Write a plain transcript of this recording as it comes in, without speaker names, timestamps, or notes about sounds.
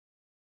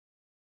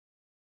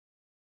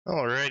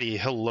Alrighty,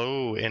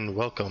 hello and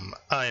welcome.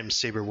 I'm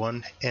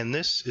Saber1, and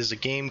this is a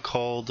game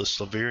called the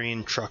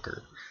Slaverian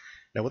Trucker.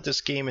 Now, what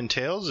this game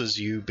entails is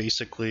you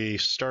basically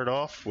start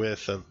off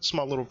with a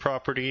small little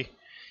property,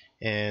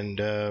 and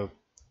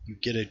you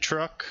get a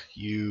truck.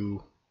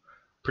 You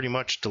pretty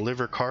much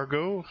deliver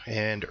cargo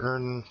and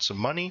earn some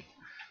money.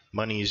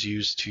 Money is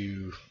used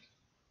to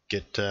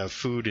get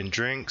food and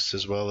drinks,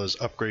 as well as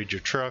upgrade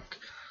your truck.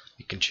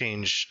 You can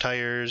change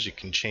tires. You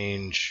can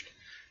change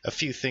a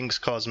few things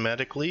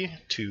cosmetically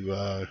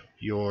to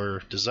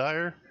your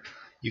desire.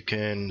 You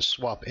can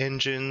swap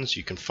engines,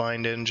 you can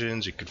find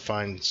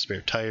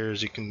spare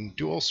tires, you can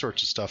do all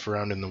sorts of stuff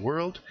around in the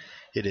world.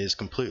 It is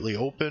completely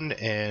open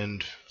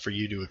and for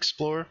you to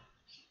explore.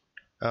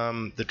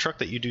 The truck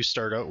that you do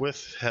start out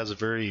with has a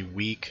very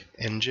weak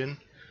engine,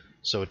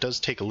 so it does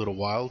take a little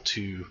while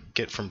to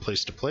get from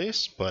place to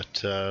place,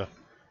 but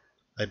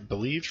I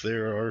believe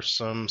there are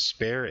some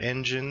spare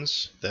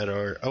engines that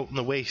are out in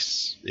the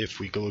wastes if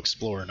we go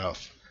explore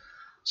enough.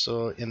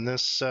 So in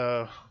this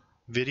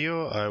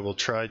video I will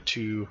try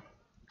to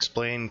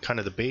explain kind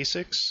of the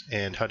basics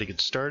and how to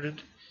get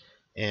started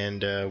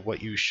and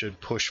what you should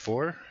push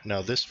for.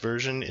 Now this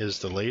version is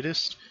the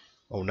latest,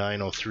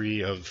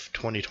 0903 of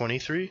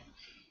 2023,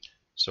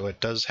 so it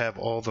does have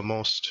all the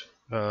most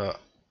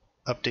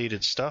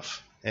updated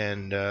stuff,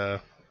 and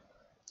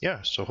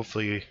yeah, so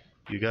hopefully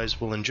you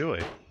guys will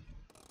enjoy.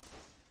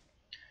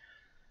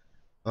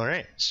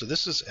 Alright, so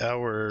this is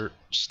our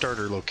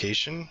starter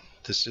location.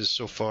 This is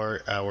so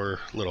far our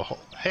little home.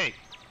 Hey,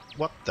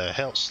 what the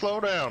hell? Slow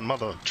down,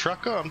 mother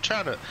trucker. I'm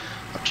trying to,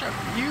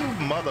 you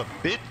mother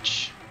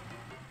bitch.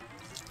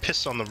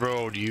 Piss on the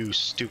road, you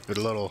stupid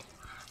little.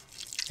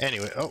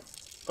 Anyway, oh,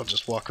 I'll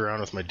just walk around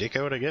with my dick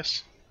out, I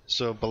guess.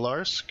 So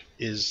Belarsk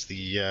is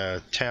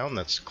the town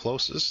that's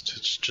closest.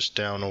 It's just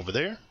down over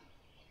there.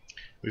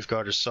 We've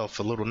got ourselves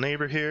a little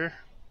neighbor here,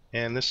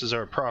 and this is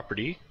our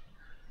property.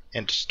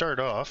 And to start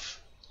off,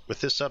 with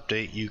this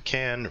update, you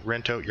can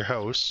rent out your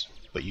house,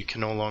 but you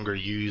can no longer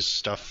use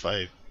stuff,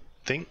 I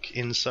think,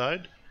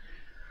 inside.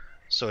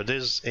 So it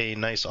is a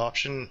nice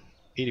option.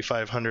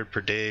 8,500 per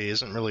day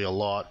isn't really a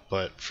lot,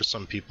 but for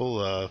some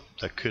people,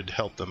 that could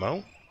help them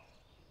out.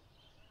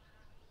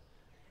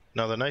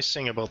 Now, the nice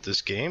thing about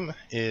this game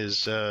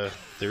is there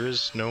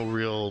is no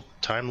real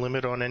time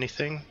limit on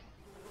anything.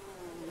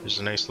 There's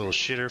a nice little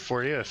shitter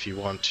for you if you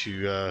want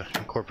to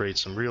incorporate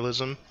some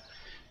realism.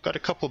 Got a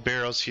couple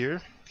barrels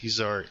here. These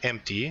are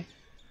empty.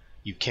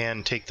 You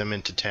can take them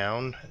into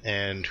town,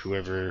 and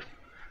whoever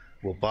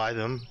will buy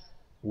them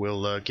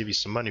will give you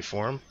some money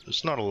for them.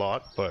 It's not a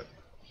lot, but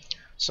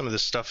some of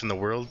this stuff in the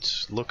world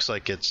looks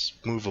like it's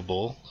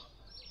movable,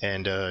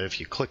 and if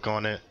you click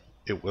on it,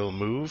 it will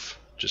move,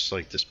 just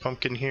like this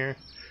pumpkin here.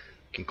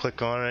 You can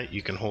click on it,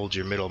 you can hold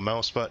your middle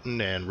mouse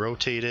button and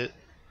rotate it.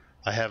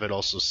 I have it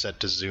also set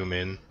to zoom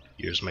in.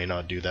 Yours may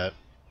not do that.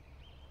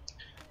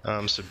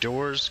 So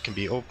doors can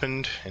be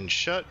opened and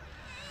shut,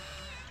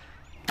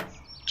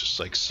 just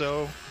like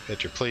so.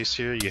 At your place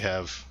here, you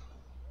have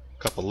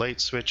a couple light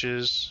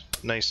switches,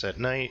 nice at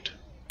night.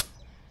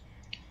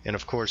 And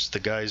of course, the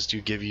guys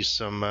do give you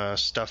some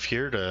stuff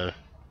here to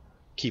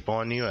keep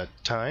on you at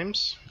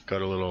times.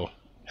 Got a little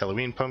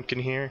Halloween pumpkin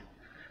here.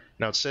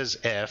 Now it says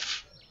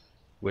F,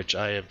 which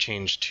I have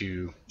changed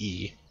to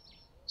E.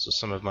 So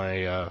some of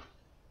my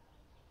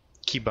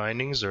key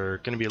bindings are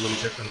going to be a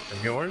little different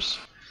from yours.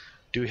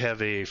 Do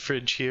have a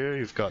fridge here.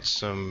 You've got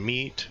some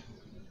meat,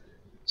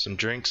 some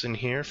drinks in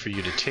here for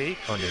you to take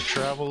on your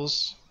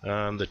travels.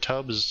 The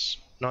tub is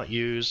not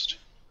used.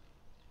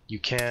 You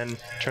can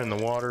turn the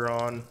water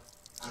on.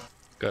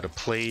 Got a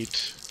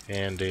plate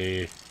and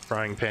a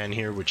frying pan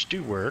here which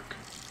do work.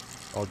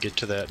 I'll get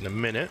to that in a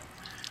minute.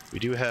 We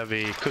do have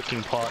a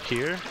cooking pot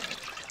here.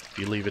 If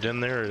you leave it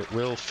in there, it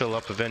will fill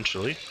up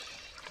eventually.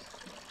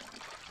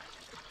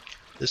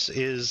 This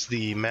is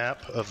the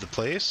map of the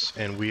place,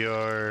 and we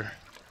are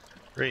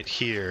right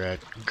here at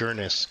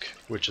Gurnisk,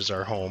 which is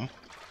our home.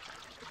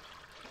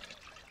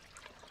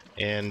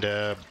 And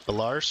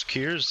Belarsk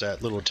here is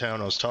that little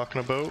town I was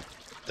talking about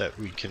that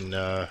we can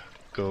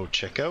go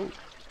check out.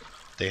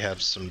 They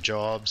have some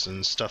jobs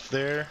and stuff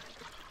there.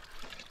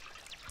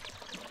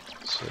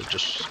 So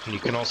you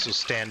can also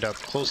stand up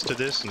close to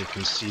this and you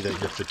can see that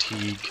your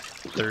fatigue,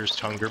 thirst,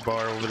 hunger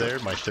bar over there.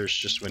 My thirst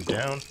just went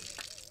down.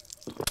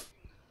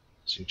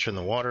 So you can turn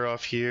the water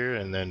off here,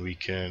 and then we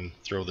can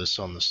throw this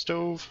on the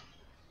stove.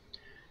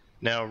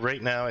 Now,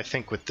 right now, I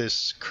think with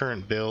this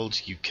current build,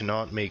 you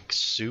cannot make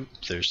soup.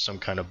 There's some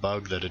kind of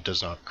bug that it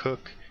does not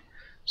cook.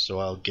 So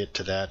I'll get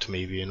to that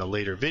maybe in a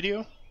later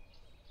video.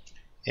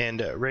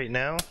 And right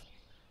now,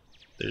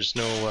 there's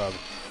no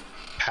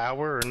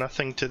power or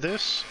nothing to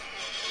this,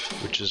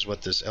 which is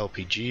what this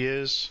LPG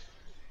is.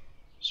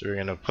 So we're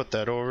going to put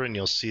that over, and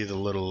you'll see the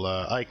little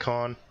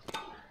icon.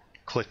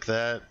 Click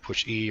that,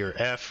 push E or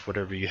F,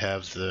 whatever you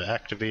have the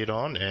activate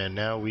on, and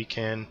now we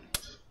can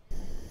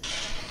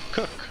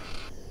cook.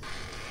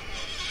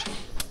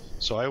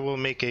 So I will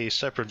make a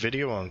separate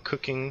video on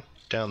cooking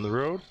down the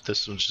road.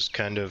 This one's just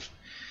kind of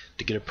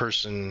to get a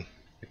person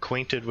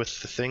acquainted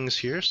with the things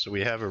here. So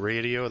we have a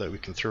radio that we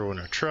can throw in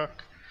our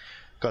truck.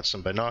 Got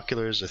some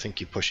binoculars. I think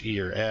you push E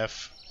or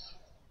F,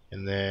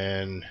 and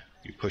then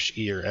you push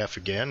E or F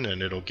again,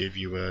 and it'll give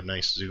you a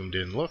nice zoomed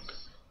in look.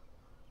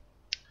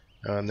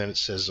 And then it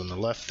says on the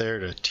left there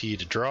to T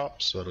to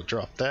drop, so it'll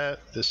drop that.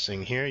 This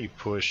thing here, you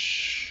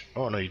push,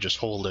 oh no, you just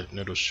hold it and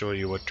it'll show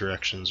you what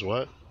direction's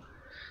what.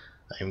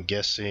 I'm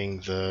guessing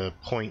the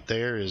point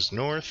there is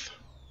north.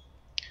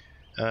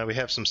 We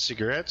have some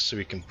cigarettes, so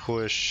we can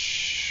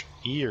push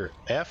E or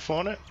F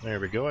on it.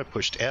 There we go, I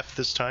pushed F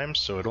this time,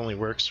 so it only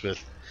works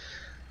with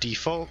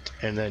default.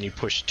 And then you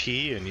push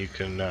T and you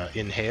can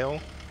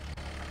inhale,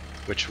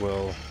 which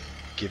will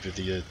give you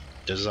the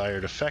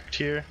desired effect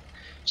here.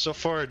 So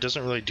far it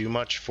doesn't really do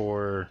much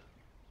for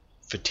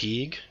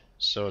fatigue,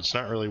 so it's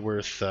not really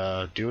worth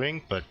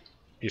doing, but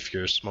if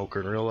you're a smoker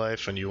in real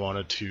life and you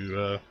wanted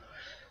to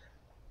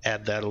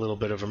add that a little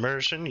bit of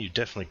immersion, you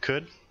definitely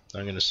could.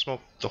 I'm going to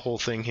smoke the whole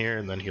thing here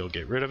and then he'll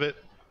get rid of it.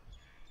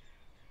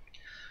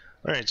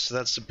 Alright, so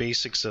that's the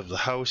basics of the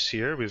house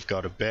here. We've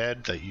got a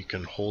bed that you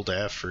can hold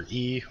F or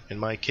E, in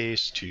my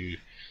case, to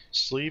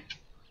sleep.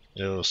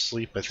 It'll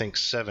sleep, I think,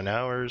 7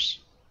 hours.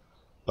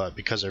 But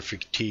because our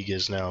fatigue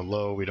is now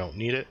low, we don't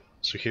need it.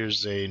 So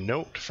here's a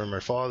note from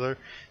our father.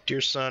 Dear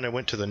son, I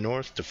went to the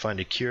north to find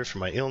a cure for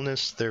my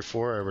illness.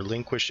 Therefore, I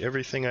relinquish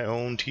everything I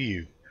own to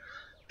you.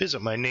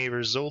 Visit my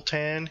neighbor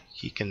Zoltan.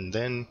 He can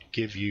then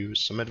give you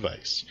some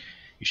advice.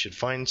 You should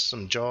find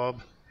some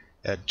job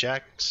at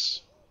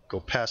Jack's, go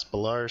past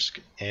Belarsk,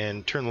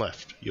 and turn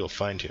left. You'll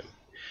find him.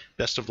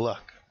 Best of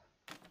luck.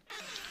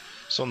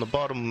 So on the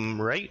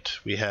bottom right,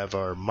 we have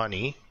our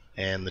money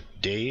and the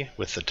day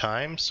with the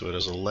time. So it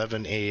is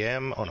 11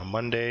 a.m. on a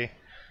Monday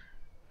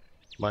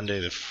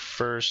the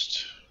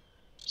 1st,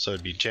 so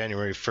it'd be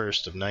January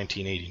 1st of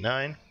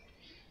 1989.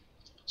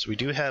 So we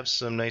do have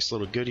some nice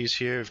little goodies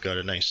here. We've got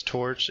a nice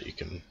torch that you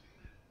can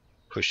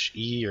push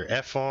E or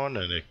F on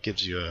and it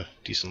gives you a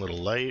decent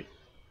little light,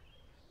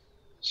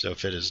 so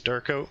if it is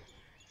dark out.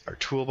 Our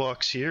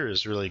toolbox here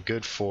is really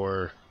good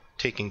for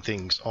taking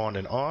things on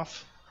and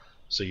off.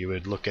 So you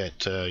would look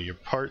at your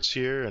parts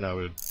here, and I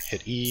would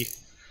hit E.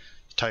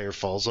 The tire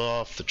falls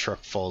off, the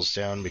truck falls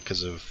down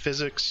because of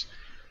physics.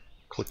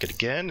 Click it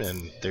again,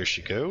 and there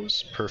she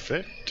goes.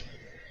 Perfect.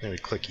 Then we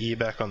click E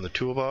back on the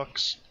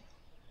toolbox.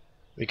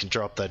 We can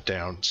drop that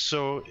down.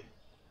 So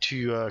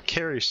to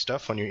carry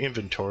stuff on your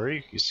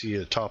inventory, you see at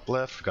the top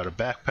left, we've got a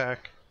backpack.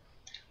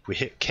 We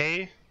hit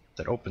K,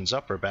 that opens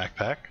up our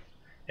backpack,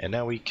 and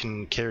now we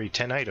can carry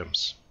 10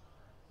 items.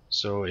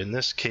 So in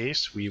this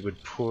case, we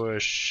would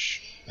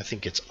push, I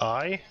think it's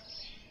I.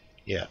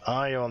 Yeah,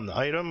 I on the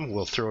item,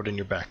 we'll throw it in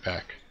your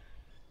backpack.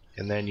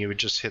 And then you would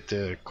just hit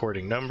the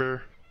according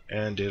number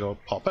and it'll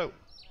pop out.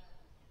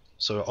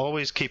 So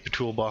always keep a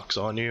toolbox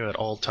on you at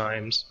all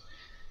times.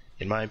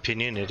 In my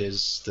opinion, it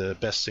is the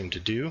best thing to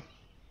do.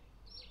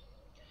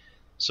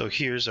 So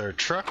here's our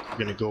truck. We're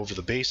going to go over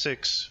the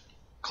basics.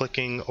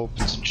 Clicking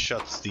opens and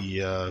shuts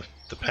the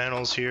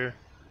panels here.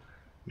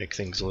 Make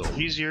things a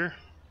little easier.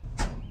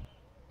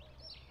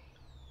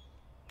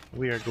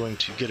 We are going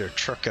to get our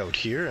truck out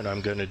here, and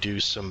I'm going to do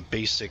some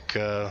basic,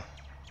 I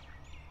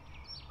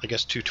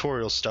guess,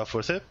 tutorial stuff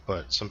with it,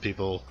 but some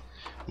people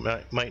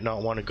might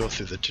not want to go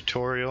through the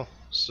tutorial,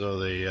 so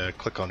they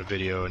click on a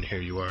video, and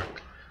here you are.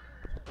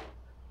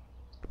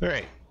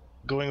 Alright,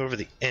 going over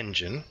the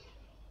engine.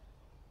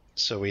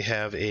 So we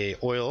have a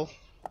oil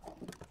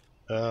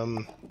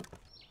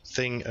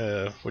thing,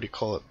 what do you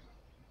call it?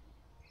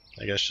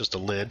 I guess just a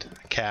lid,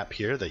 a cap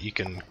here that you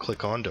can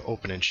click on to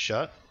open and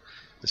shut.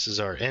 This is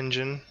our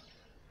engine.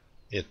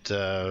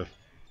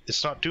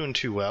 It's not doing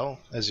too well.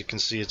 As you can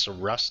see, it's a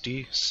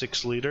rusty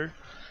 6-liter,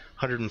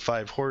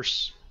 105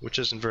 horse, which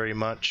isn't very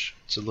much.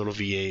 It's a little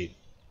V8.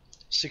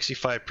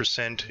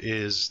 65%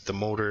 is the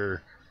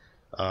motor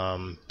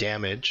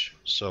damage,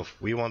 so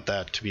if we want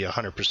that to be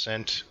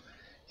 100%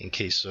 in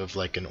case of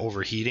like an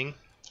overheating,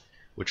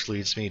 which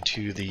leads me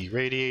to the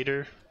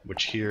radiator,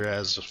 which here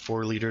has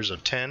 4 liters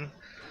of 10.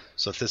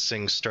 So if this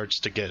thing starts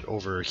to get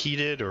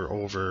overheated or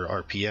over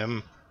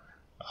RPM,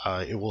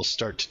 it will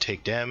start to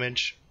take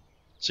damage.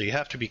 So you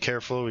have to be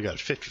careful. We got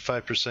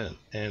 55%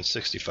 and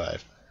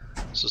 65.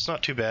 So it's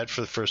not too bad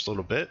for the first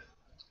little bit.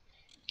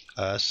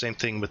 Same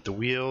thing with the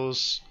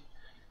wheels.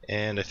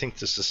 And I think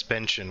the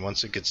suspension,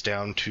 once it gets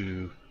down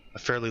to a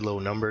fairly low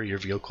number, your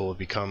vehicle will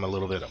become a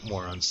little bit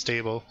more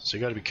unstable. So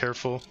you got to be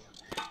careful.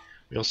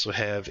 We also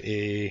have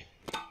a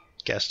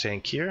gas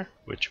tank here,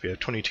 which we have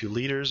 22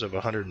 liters of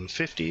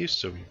 150.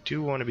 So we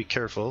do want to be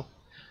careful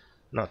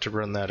not to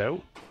run that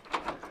out.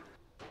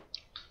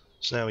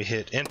 So now we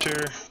hit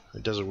enter.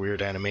 It does a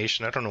weird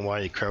animation. I don't know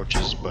why he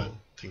crouches, but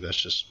I think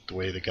that's just the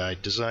way the guy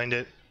designed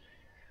it.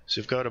 So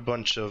we've got a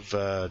bunch of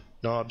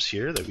knobs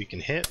here that we can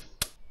hit.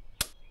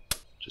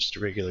 Just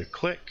a regular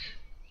click.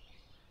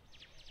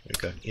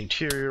 We've got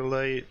interior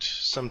light.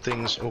 Some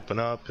things open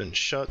up and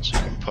shut, so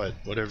you can put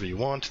whatever you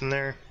want in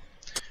there.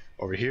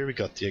 Over here we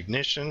got the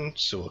ignition,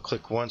 so we'll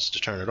click once to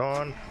turn it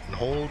on and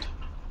hold.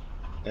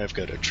 And I've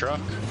got a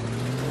truck.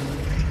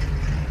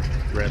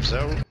 Revs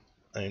out.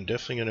 I'm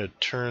definitely going to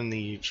turn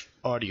the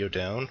audio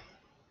down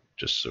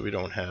just so we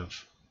don't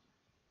have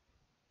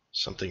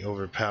something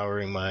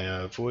overpowering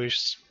my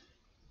voice.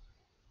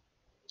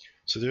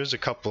 So there's a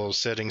couple of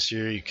settings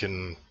here. You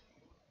can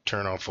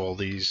turn off all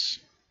these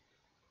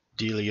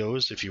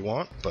dealios if you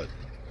want, but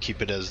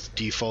keep it as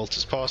default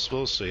as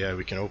possible. So yeah,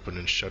 we can open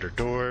and shut our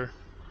door.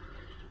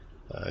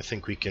 I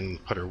think we can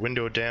put our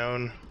window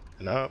down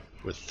and up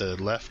with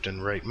the left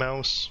and right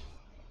mouse.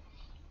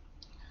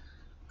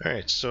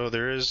 Alright, so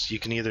you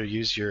can either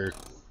use your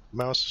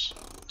mouse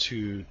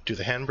to do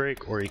the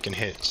handbrake, or you can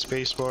hit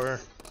spacebar,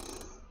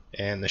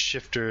 and the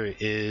shifter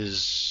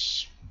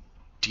is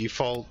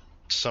default.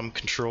 Some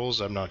controls,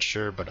 I'm not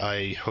sure, but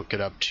I hook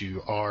it up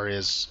to R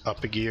as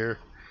up a gear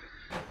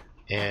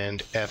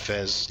and F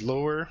as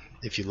lower.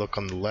 If you look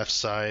on the left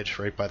side,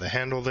 right by the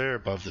handle there,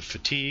 above the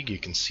fatigue, you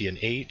can see an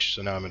H.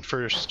 So now I'm in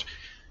first,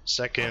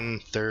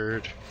 second,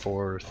 third,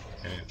 fourth,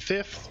 and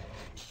fifth.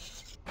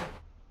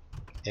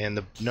 And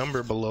the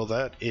number below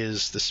that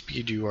is the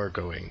speed you are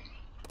going.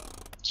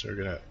 So we're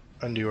going to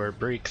undo our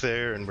brake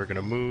there, and we're going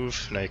to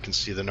move. Now you can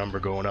see the number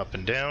going up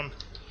and down.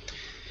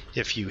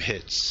 If you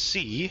hit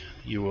C,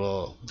 you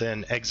will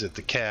then exit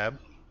the cab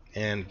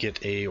and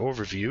get a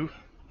overview,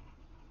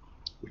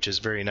 which is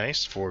very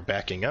nice for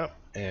backing up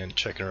and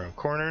checking around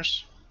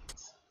corners.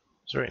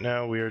 So right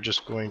now we are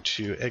just going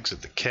to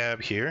exit the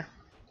cab here.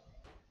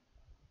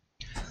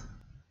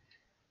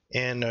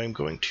 And I'm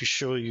going to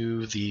show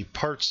you the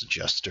parts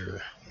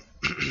adjuster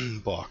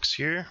box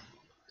here.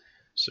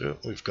 So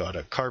we've got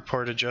a car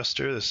part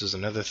adjuster. This is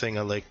another thing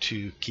I like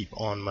to keep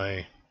on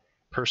my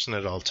person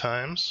at all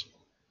times.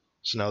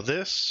 So now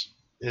this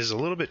is a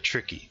little bit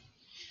tricky.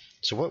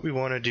 So what we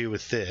want to do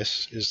with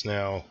this is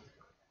now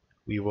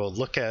we will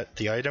look at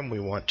the item we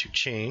want to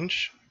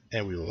change,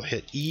 and we will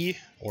hit E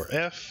or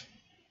F.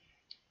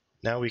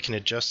 Now we can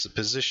adjust the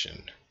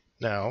position.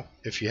 Now,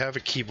 if you have a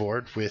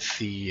keyboard with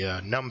the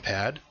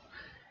numpad,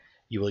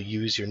 you will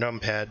use your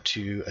numpad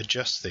to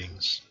adjust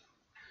things.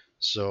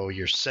 So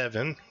your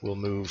 7 will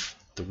move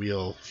the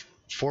wheel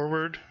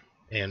forward,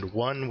 and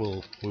 1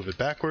 will move it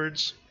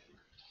backwards.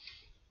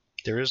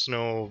 There is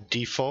no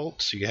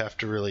default, so you have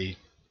to really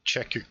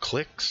check your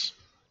clicks,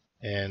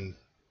 and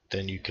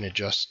then you can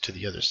adjust to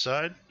the other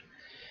side.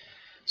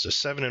 So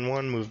 7 and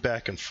 1 move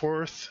back and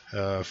forth.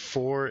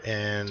 4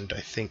 and I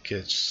think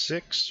it's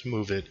 6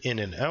 move it in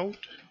and out.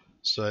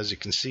 So as you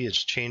can see,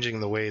 it's changing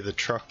the way the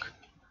truck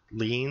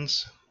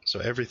leans. So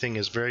everything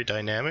is very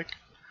dynamic.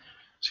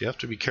 So you have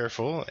to be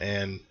careful,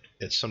 and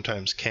it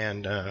sometimes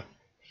can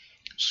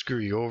screw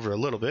you over a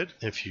little bit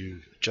if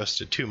you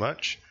adjust it too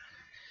much.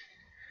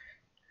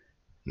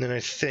 And then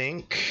I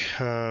think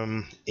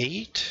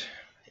 8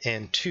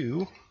 and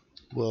 2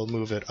 will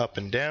move it up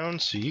and down,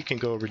 so you can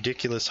go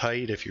ridiculous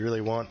height if you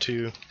really want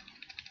to.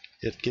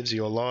 It gives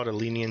you a lot of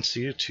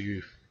leniency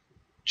to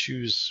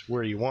choose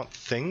where you want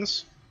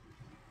things.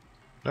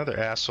 Another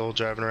asshole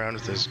driving around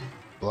with his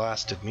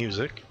blasted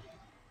music.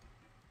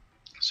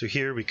 So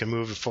here we can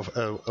move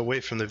it away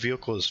from the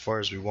vehicle as far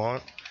as we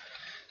want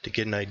to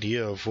get an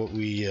idea of what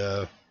we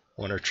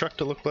want our truck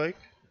to look like.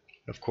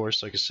 Of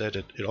course, like I said,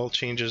 it all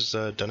changes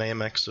the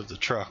dynamics of the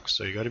truck,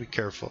 so you got to be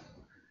careful.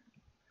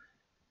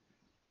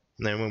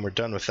 And then when we're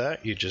done with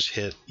that, you just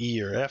hit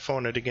E or F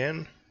on it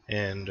again,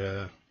 and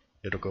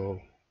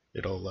it'll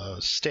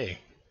stay.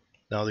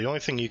 Now the only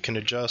thing you can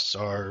adjust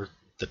are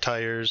the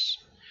tires.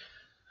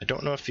 I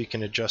don't know if you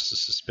can adjust the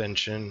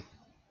suspension.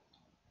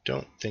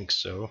 Don't think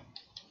so.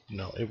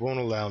 No, it won't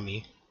allow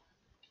me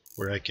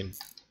where I can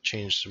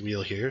change the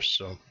wheel here,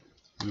 so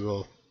we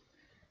will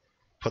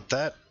put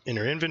that in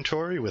our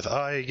inventory with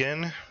I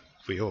again.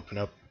 If we open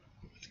up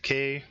the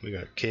K, we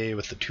got K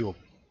with the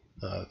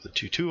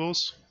two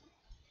tools.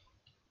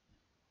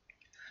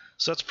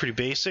 So that's pretty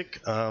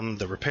basic.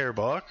 The repair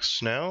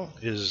box now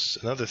is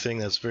another thing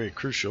that's very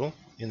crucial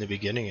in the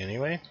beginning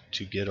anyway,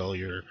 to get all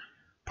your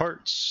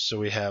parts. So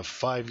we have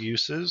 5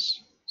 uses.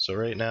 So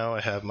right now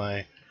I have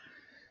my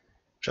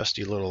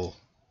trusty little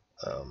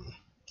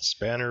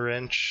spanner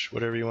wrench,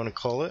 whatever you want to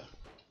call it.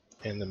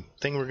 And the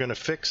thing we're going to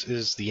fix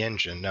is the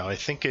engine. Now I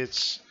think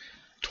it's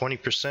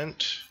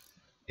 20%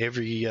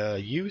 every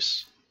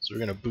use. So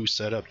we're going to boost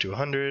that up to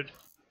 100.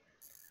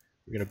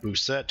 We're going to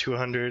boost that to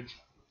 100.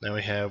 Now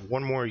we have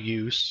one more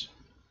use.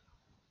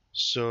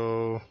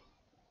 So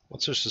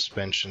what's our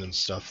suspension and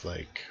stuff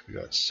like? We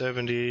got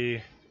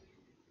 70,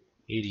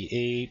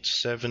 88,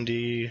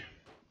 70,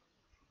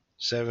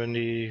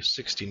 70,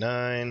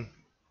 69.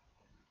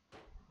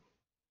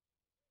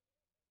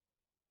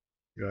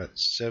 We got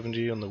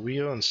 70 on the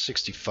wheel and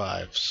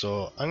 65.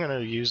 So I'm going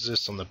to use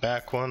this on the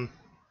back one.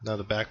 Now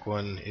the back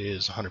one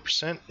is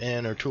 100%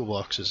 and our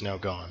toolbox is now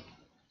gone.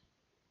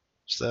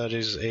 So that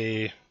is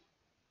a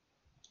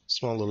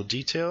small little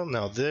detail.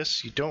 Now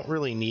this you don't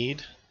really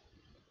need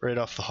right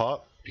off the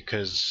hop,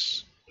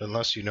 because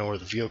unless you know where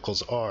the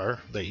vehicles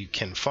are that you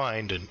can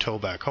find and tow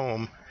back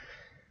home,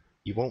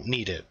 you won't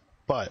need it.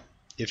 But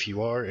if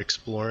you are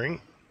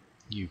exploring,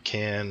 you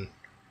can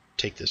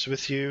take this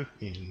with you.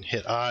 You can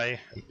hit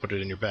I and put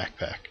it in your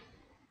backpack.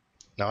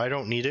 Now I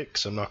don't need it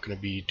because I'm not going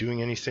to be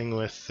doing anything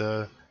with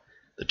the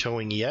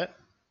towing yet,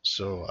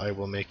 so I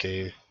will make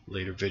a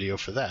later video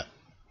for that.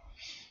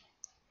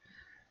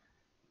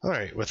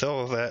 Alright, with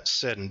all of that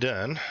said and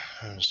done,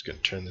 I'm just going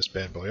to turn this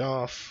bad boy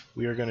off.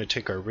 We are going to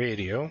take our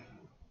radio,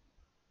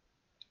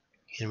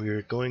 and we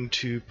are going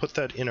to put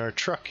that in our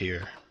truck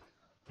here.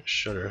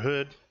 Shut our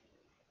hood,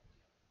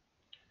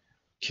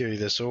 carry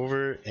this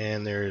over,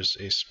 and there's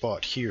a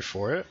spot here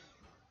for it,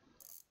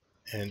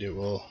 and it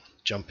will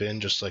jump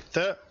in just like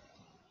that.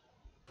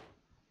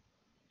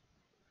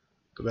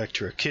 Go back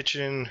to our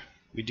kitchen.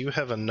 We do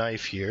have a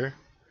knife here.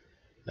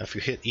 Now if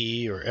you hit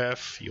E or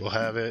F, you'll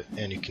have it,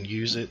 and you can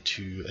use it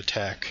to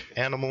attack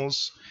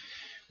animals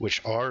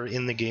which are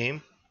in the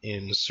game.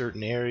 In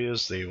certain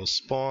areas they will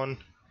spawn,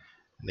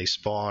 and they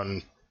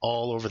spawn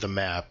all over the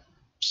map.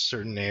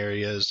 Certain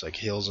areas like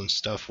hills and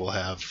stuff will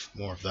have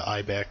more of the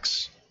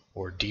ibex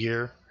or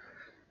deer.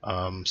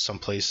 Some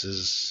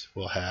places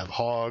will have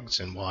hogs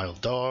and wild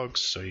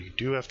dogs, so you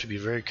do have to be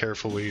very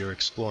careful where you're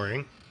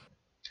exploring.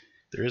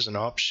 There is an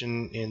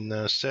option in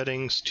the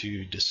settings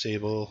to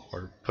disable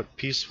or put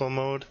peaceful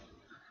mode,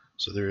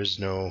 so there is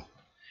no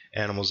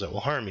animals that will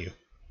harm you.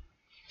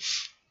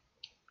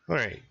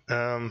 Alright,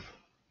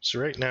 so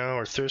right now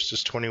our thirst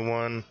is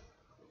 21.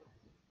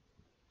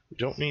 We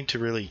don't need to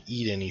really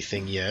eat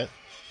anything yet.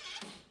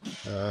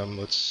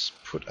 Let's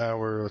put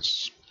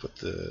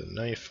the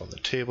knife on the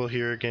table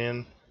here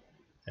again,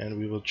 and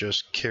we will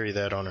just carry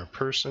that on our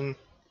person,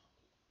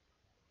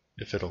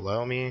 if it'll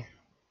allow me.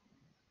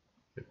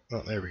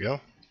 Oh, there we go.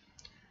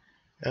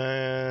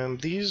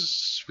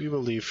 These we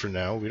will leave for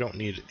now. We don't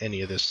need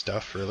any of this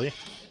stuff, really.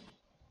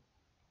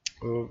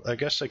 Well, I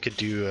guess I could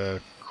do a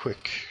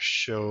quick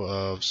show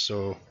of,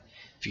 so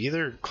if you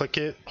either click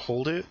it,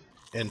 hold it,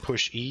 and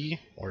push E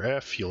or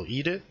F, you'll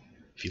eat it.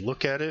 If you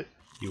look at it,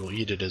 you will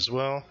eat it as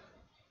well.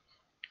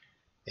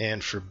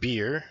 And for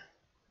beer,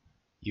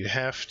 you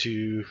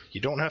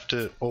don't have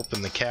to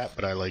open the cap,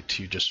 but I like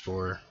to just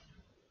for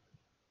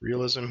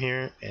realism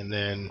here, and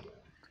then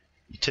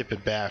you tip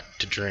it back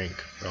to drink,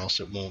 or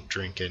else it won't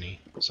drink any.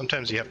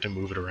 Sometimes you have to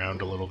move it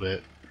around a little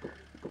bit,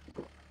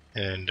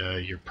 and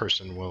your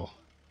person will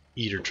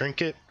eat or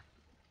drink it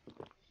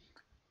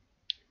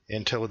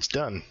until it's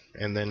done.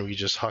 And then we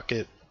just huck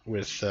it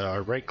with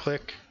our right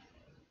click,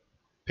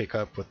 pick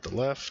up with the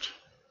left,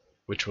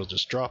 which will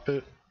just drop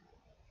it.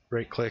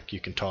 Right click, you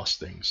can toss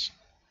things.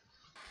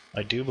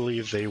 I do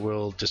believe they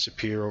will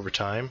disappear over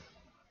time.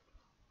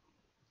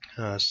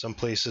 Some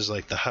places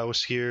like the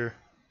house here,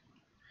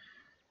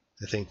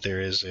 I think there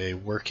is a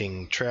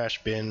working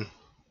trash bin.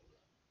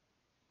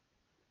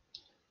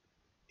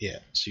 Yeah,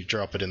 so you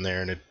drop it in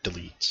there and it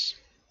deletes,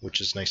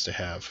 which is nice to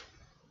have.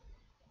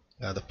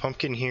 The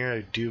pumpkin here,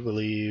 I do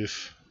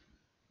believe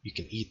you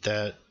can eat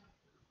that.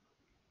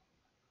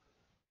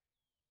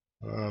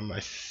 I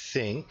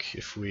think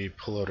if we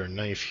pull out our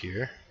knife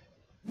here,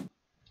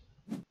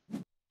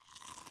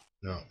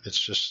 no, it's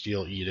just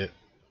you'll eat it.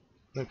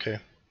 Okay,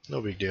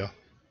 no big deal.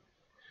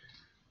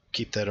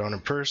 Keep that on a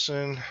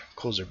person,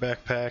 close our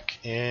backpack,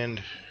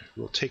 and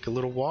we'll take a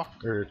little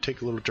walk, or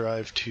take a little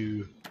drive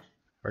to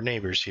our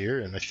neighbor's here,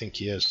 and I think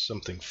he has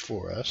something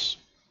for us.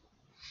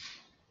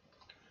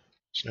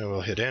 So now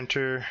we'll hit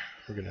enter.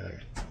 We're gonna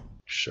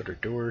shut our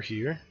door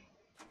here,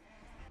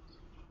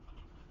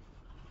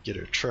 get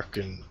our truck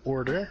in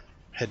order,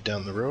 head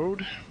down the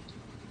road.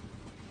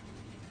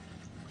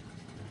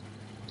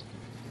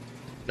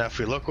 Now if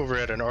we look over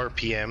at an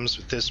RPMs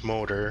with this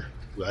motor,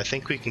 I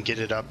think we can get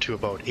it up to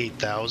about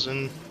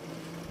 8,000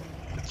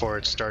 before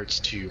it starts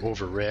to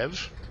over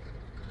rev.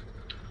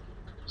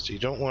 So you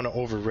don't want to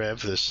over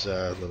rev this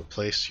little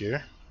place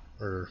here,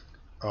 or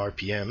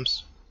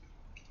RPMs.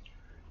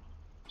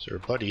 So our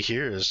buddy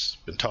here has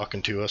been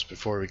talking to us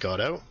before we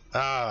got out.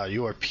 Ah,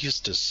 you are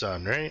Pista's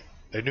son, right?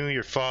 I knew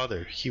your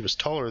father. He was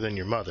taller than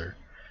your mother.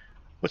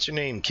 What's your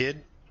name,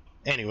 kid?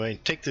 Anyway,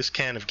 take this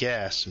can of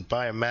gas and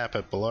buy a map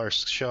at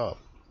Ballar's shop.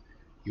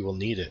 You will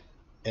need it.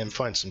 And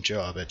find some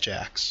job at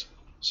Jack's.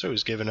 So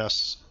he's giving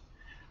us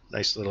a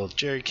nice little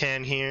jerry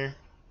can here.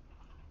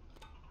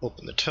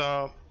 Open the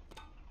top.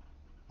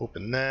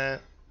 Open that.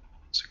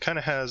 So it kind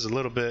of has a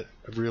little bit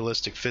of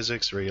realistic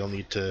physics where you'll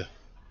need to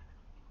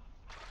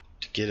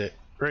get it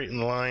right in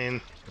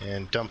line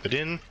and dump it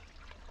in.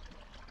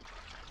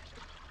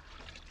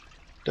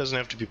 Doesn't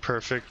have to be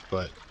perfect,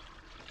 but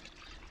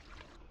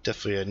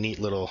definitely a neat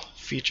little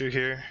feature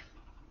here.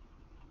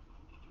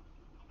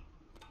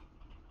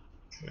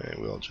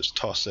 And we'll just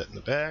toss that in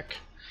the back.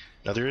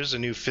 Now there is a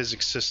new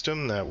physics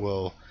system that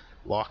will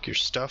lock your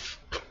stuff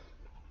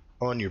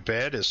on your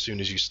bed as soon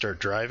as you start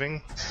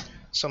driving.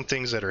 Some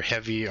things that are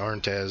heavy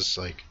aren't as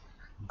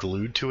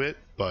glued to it,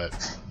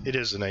 but it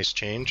is a nice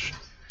change.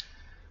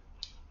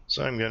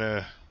 So I'm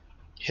gonna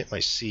hit my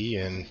C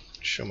and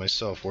show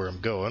myself where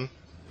I'm going.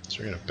 So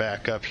we're gonna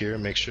back up here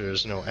and make sure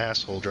there's no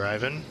asshole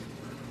driving.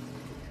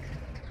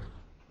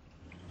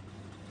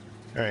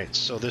 Alright,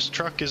 so this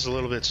truck is a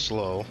little bit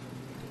slow,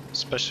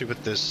 especially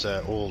with this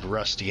old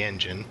rusty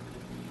engine.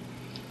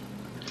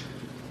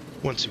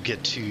 Once we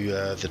get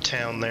to the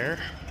town there,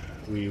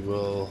 we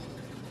will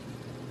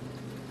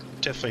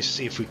definitely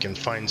see if we can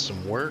find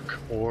some work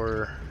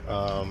or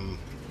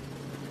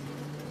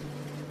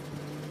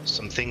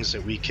some things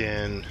that we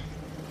can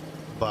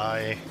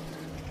buy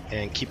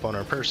and keep on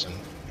our person.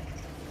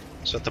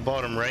 So at the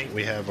bottom right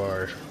we have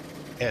our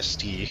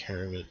SD.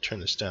 Here, I'm going to turn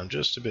this down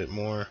just a bit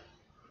more.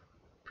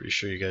 Pretty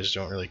sure you guys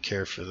don't really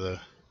care for the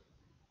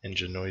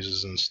engine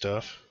noises and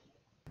stuff.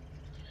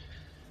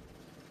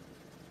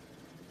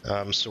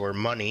 So our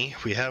money,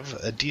 we have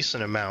a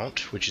decent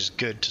amount, which is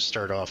good to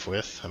start off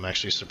with. I'm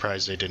actually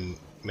surprised they didn't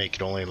make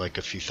it only like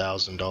a few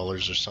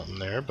 $1,000s or something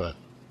there, but...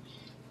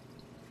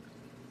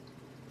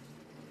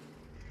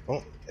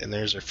 Oh, and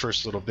there's our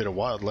first little bit of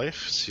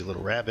wildlife. See a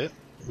little rabbit,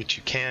 which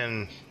you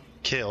can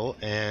kill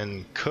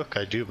and cook,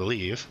 I do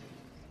believe.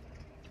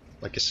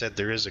 Like I said,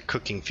 there is a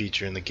cooking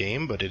feature in the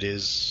game, but it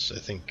is, I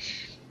think,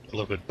 a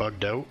little bit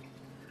bugged out.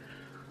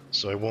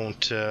 So I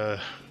won't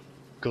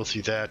go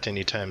through that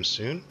anytime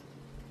soon.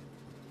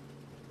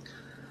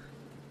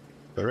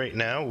 But right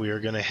now we are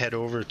going to head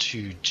over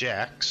to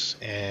Jack's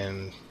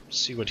and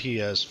see what he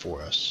has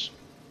for us.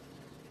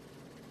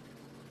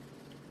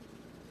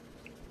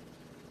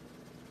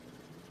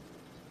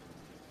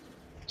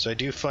 So I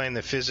do find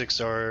the physics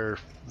are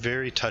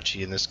very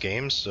touchy in this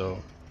game, so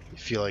you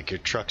feel like your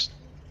truck's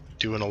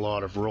doing a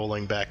lot of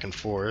rolling back and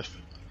forth.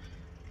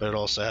 But it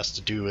also has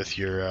to do with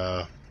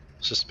your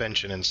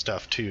suspension and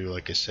stuff too,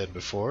 like I said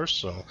before,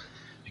 so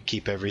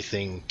keep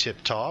everything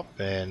tip-top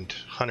and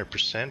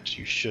 100%,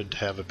 you should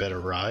have a better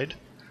ride.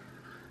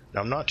 Now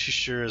I'm not too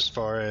sure as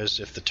far as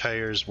if the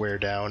tires wear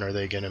down, are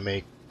they going to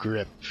make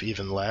grip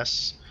even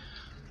less?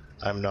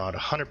 I'm not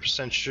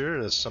 100%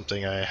 sure, that's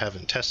something I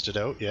haven't tested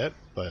out yet,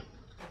 but...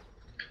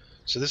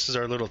 So this is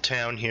our little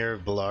town here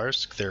of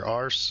Belarsk. There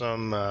are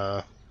some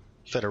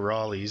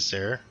federales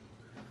there,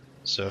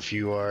 so if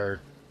you are...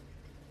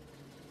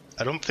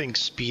 I don't think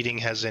speeding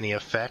has any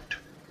effect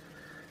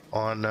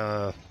on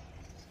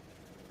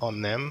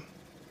them,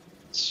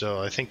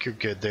 so I think you're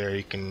good there.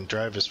 You can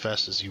drive as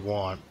fast as you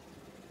want,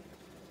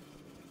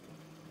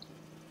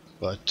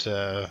 but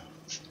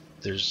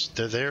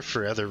they're there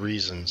for other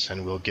reasons,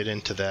 and we'll get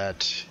into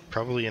that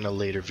probably in a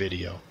later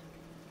video.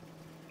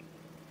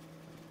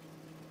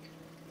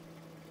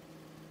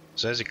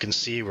 So as you can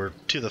see, we're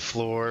to the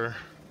floor.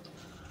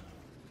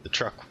 The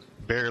truck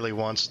barely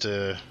wants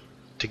to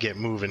get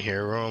moving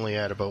here. We're only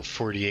at about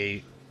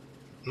 48.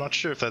 I'm not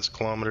sure if that's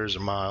kilometers or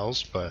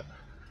miles, but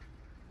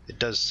it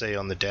does say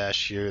on the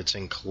dash here it's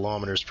in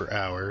kilometers per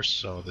hour,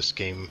 so this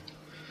game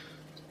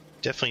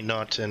definitely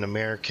not an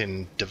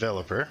American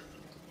developer.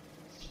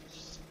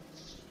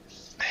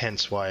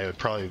 Hence why it would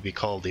probably be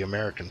called the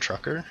American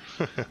Trucker.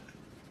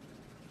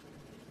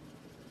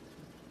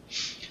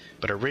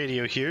 But our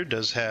radio here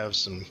does have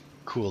some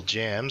cool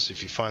jams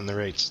if you find the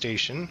right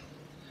station.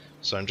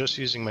 So I'm just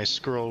using my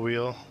scroll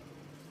wheel.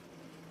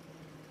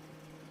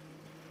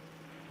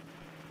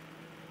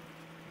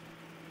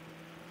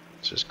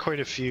 So there's quite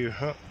a few.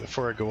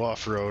 Before I go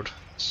off-road,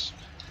 let's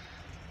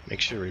make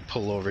sure we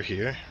pull over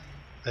here.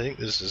 I think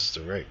this is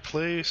the right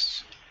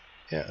place.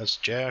 Yeah, that's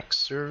Jack's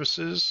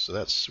Services, so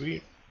that's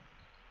sweet.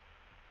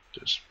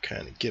 Just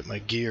kind of get my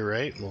gear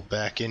right and we'll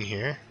back in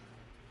here.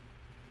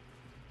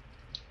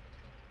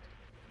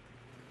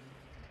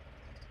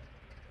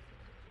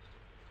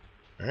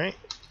 Alright,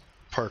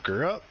 park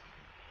her up.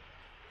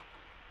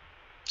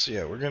 So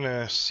yeah, we're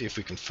gonna see if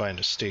we can find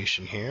a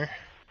station here.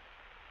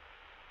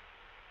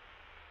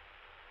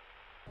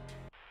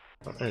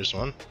 Oh, there's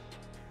one.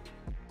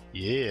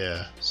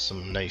 Yeah,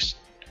 some nice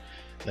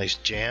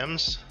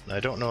jams. I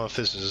don't know if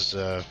this is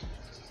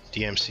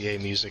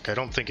DMCA music. I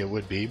don't think it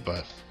would be,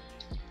 but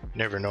you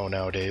never know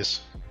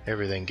nowadays.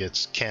 Everything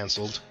gets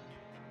cancelled.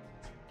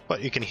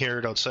 But you can hear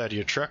it outside of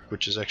your truck,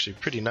 which is actually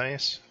pretty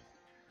nice.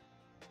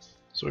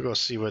 So we'll go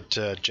see what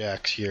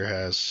Jack here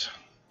has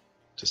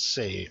to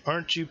say.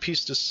 Aren't you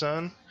piece of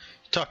son?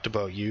 He talked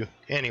about you.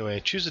 Anyway,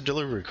 choose a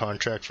delivery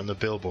contract from the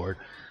billboard.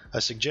 I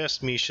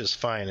suggest Misha's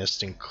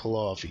Finest in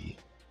Kolovy.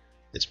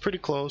 It's pretty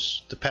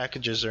close. The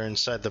packages are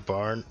inside the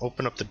barn.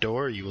 Open up the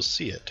door, you will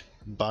see it.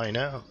 Buy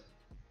now.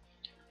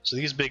 So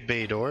these big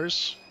bay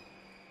doors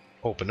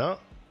open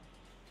up.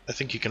 I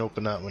think you can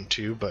open that one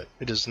too, but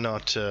it is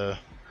not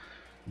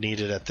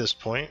needed at this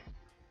point.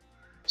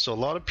 So a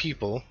lot of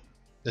people,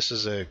 this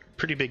is a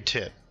pretty big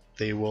tip.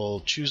 They will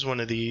choose one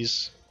of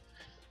these.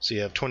 So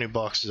you have 20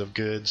 boxes of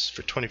goods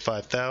for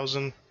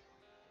 25,000,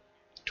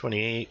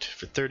 28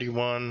 for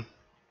 31,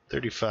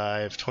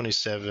 35,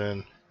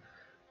 27,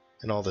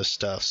 and all this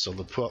stuff. So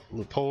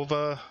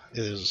Lupova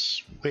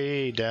is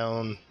way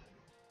down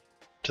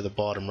to the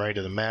bottom right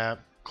of the map.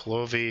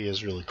 Kolovy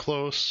is really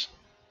close.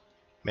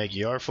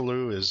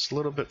 Magyarfalu is a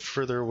little bit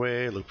further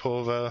away.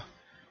 Lupova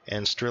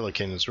and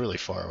Strelikin is really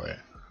far away.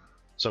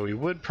 So we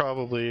would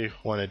probably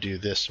want to do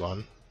this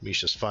one,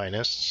 Misha's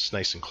Finest. It's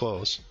nice and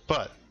close.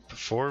 But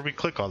before we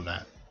click on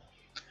that,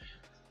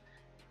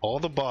 all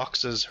the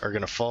boxes are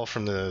going to fall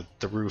from the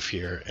roof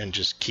here and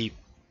just keep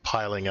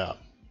piling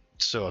up.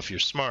 So if you're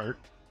smart,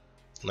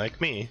 like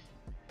me,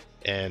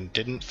 and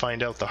didn't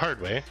find out the hard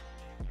way,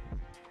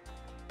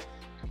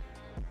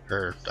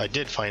 or I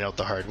did find out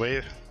the hard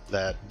way,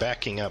 that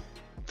backing up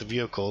the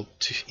vehicle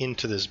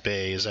into this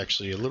bay is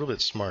actually a little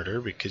bit smarter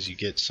because you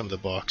get some of the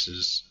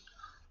boxes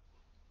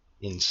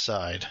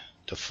inside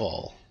to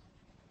fall.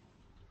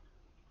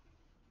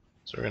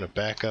 So we're going to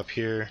back up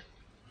here.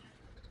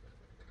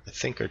 I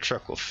think our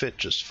truck will fit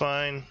just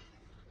fine.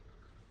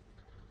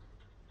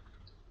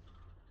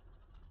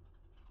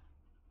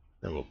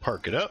 Then we'll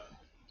park it up.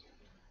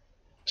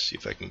 See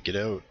if I can get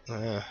out.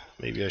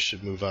 Maybe I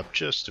should move up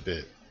just a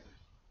bit.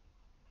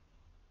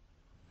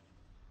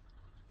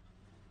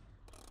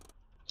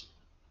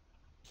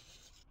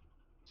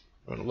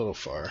 Went a little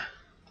far.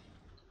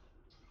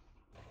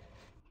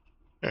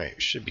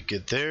 Alright, should be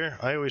good there.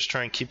 I always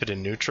try and keep it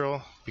in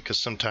neutral because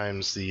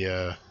sometimes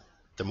the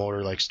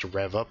motor likes to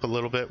rev up a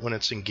little bit when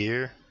it's in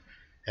gear,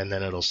 and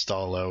then it'll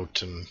stall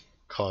out and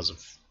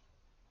cause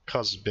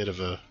a bit of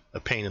a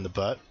pain in the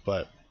butt.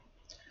 But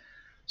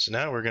so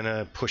now we're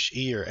gonna push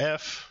E or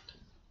F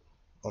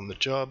on the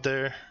job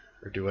there,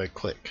 or do I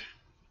click?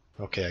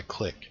 Okay, I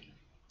click.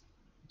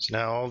 So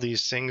now all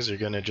these things are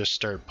gonna just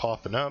start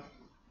popping up.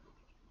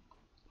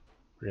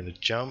 We're gonna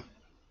jump.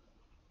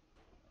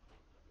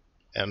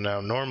 And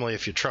now normally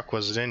if your truck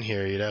wasn't in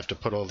here, you'd have to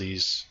put all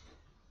these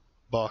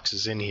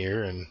boxes in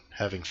here, and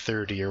having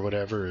 30 or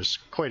whatever is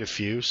quite a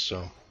few,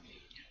 so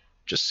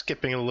just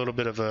skipping a little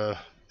bit of a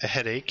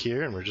headache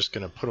here, and we're just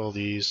going to put all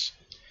these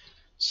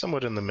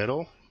somewhat in the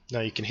middle. Now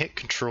you can hit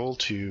Control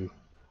to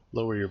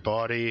lower your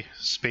body,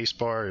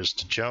 spacebar is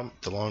to jump.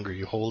 The longer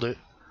you hold it,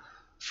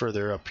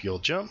 further up you'll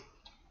jump.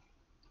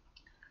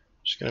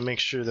 Just going to make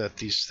sure that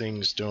these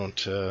things don't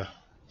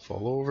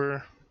fall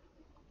over.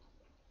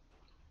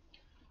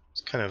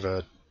 It's kind of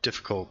a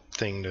difficult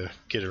thing to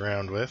get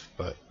around with,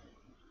 but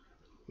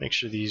make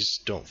sure these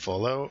don't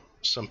fall out.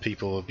 Some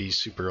people will be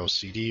super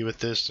OCD with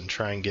this and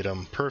try and get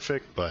them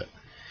perfect, but it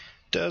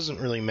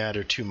doesn't really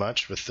matter too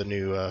much with the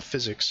new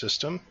physics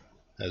system,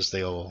 as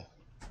they'll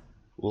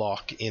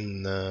lock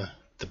in the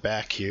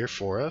back here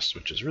for us,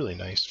 which is a really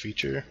nice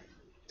feature.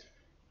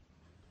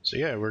 So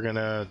yeah, we're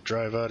gonna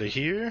drive out of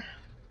here.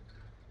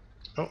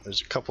 Oh,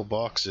 there's a couple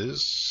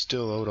boxes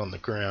still out on the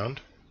ground.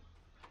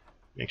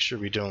 Make sure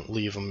we don't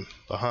leave them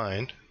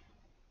behind.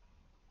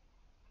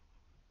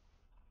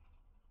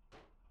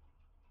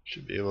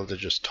 Should be able to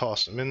just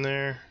toss them in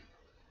there.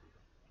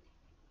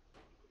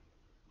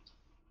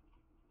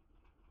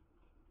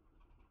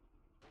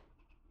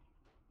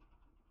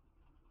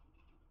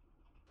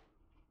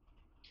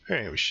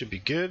 Alright, we should be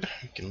good.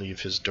 We can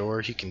leave his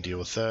door, he can deal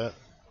with that.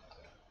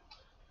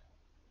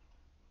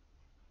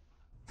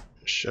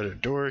 Shut our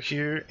door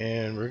here,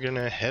 and we're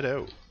gonna head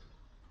out.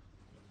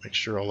 Make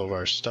sure all of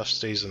our stuff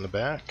stays in the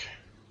back.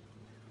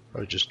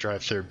 Probably just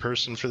drive third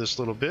person for this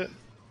little bit.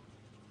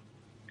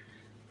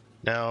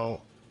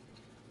 Now,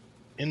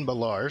 in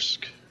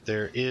Belarsk,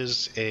 there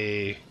is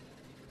a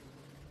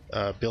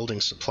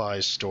building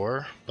supplies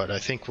store, but I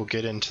think we'll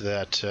get into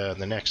that in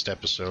the next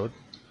episode.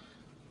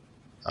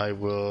 I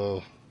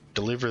will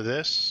deliver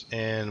this,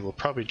 and we'll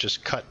probably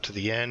just cut to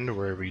the end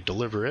where we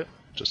deliver it,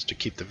 just to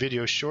keep the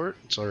video short.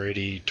 It's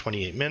already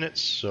 28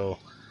 minutes, so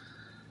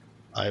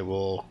I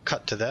will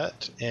cut to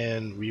that,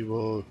 and we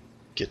will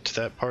get to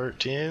that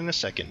part in a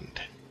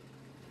second.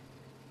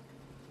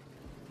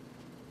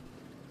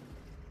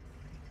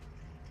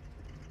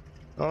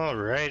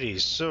 Alrighty,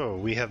 so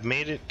we have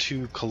made it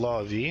to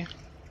Kalovi,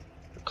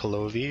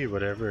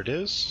 whatever it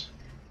is.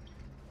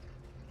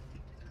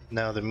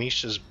 Now the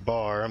Misha's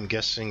bar, I'm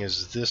guessing,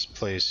 is this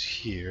place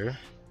here.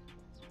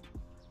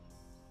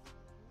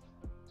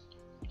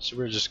 So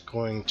we're just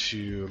going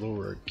to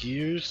lower our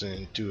gears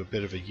and do a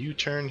bit of a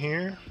U-turn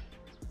here.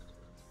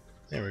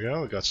 There we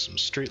go, we got some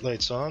street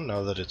lights on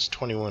now that it's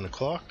 21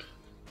 o'clock.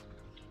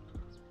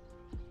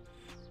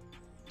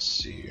 Let's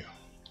see.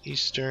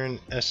 Eastern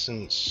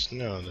Essence,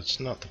 no, that's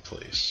not the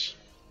place.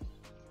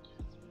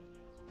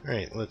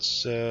 Alright, let's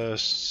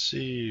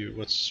see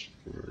what's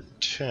for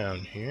town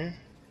here.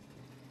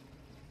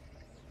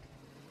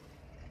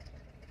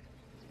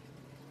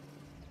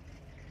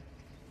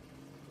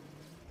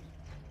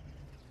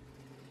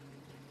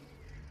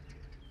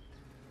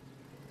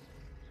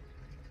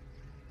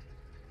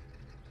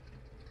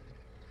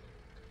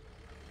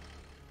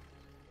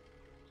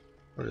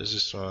 What is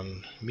this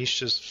one?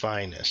 Misha's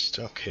Finest.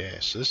 Okay,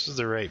 so this is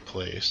the right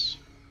place.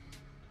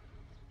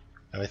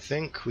 I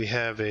think we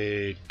have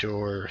a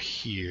door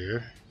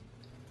here,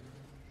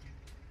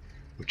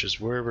 which is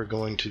where we're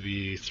going to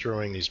be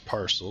throwing these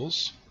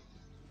parcels.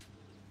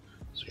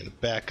 So we're going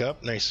to back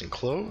up nice and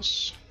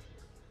close.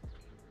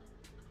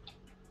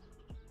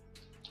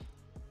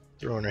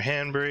 Throw in our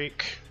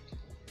handbrake.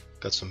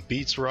 Got some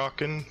beats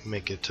rocking,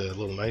 make it a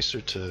little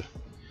nicer to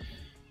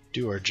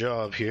do our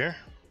job here.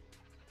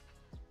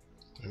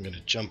 I'm going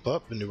to jump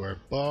up into our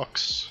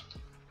box,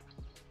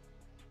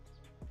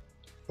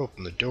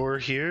 open the door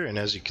here, and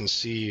as you can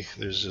see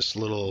there's this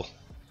little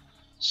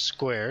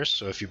square,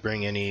 so if you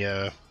bring any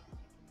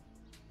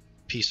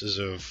pieces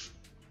of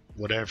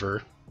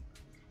whatever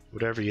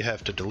you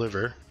have to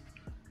deliver,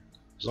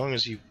 as long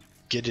as you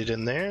get it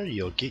in there,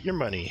 you'll get your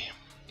money.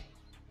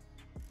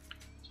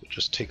 So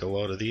just take a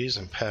lot of these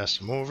and pass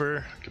them over.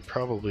 I could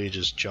probably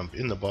just jump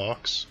in the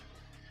box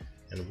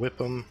and whip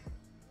them.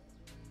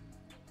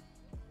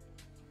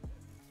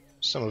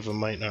 Some of them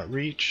might not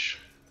reach.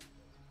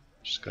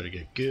 Just gotta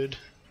get good.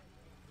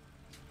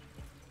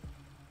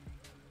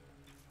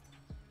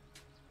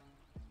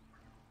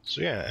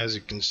 So yeah, as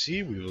you can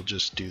see, we will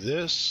just do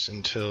this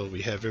until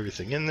we have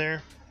everything in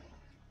there.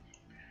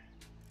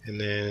 And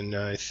then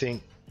I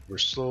think we're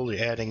slowly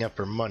adding up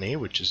our money,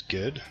 which is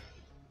good.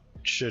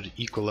 It should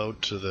equal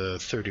out to the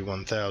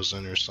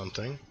 31,000 or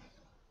something.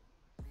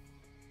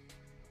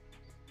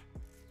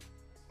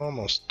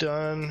 Almost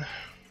done.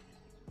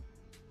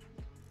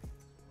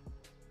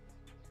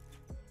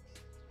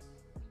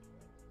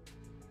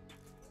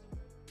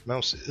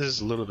 Mouse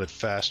is a little bit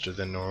faster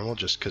than normal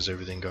just because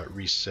everything got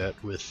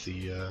reset with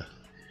the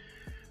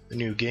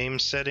new game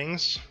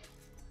settings.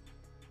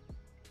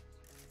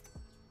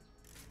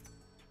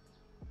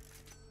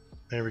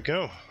 There we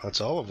go.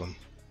 That's all of them.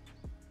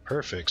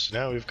 Perfect. So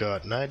now we've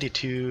got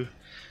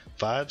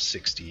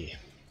 92,560.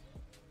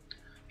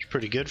 It's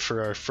pretty good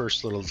for our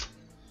first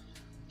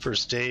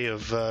day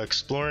of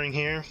exploring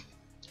here.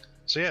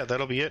 So yeah,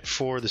 that'll be it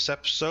for this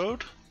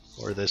episode,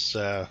 or this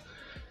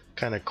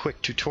kind of quick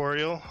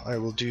tutorial. I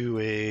will do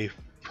a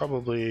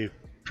probably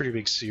pretty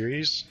big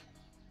series,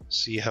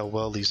 see how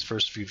well these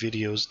first few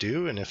videos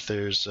do, and if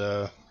there's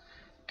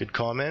good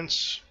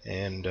comments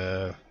and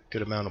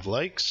good amount of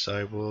likes,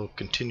 I will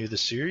continue the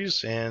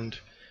series. And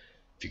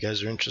if you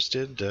guys are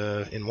interested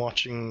in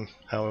watching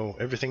how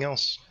everything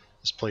else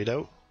is played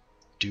out,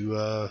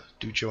 do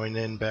join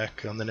in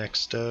back on the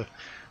next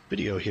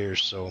video here.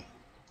 So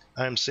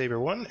I'm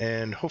Saber1,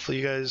 and hopefully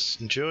you guys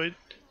enjoyed.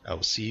 I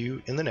will see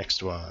you in the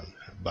next one.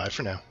 Bye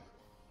for now.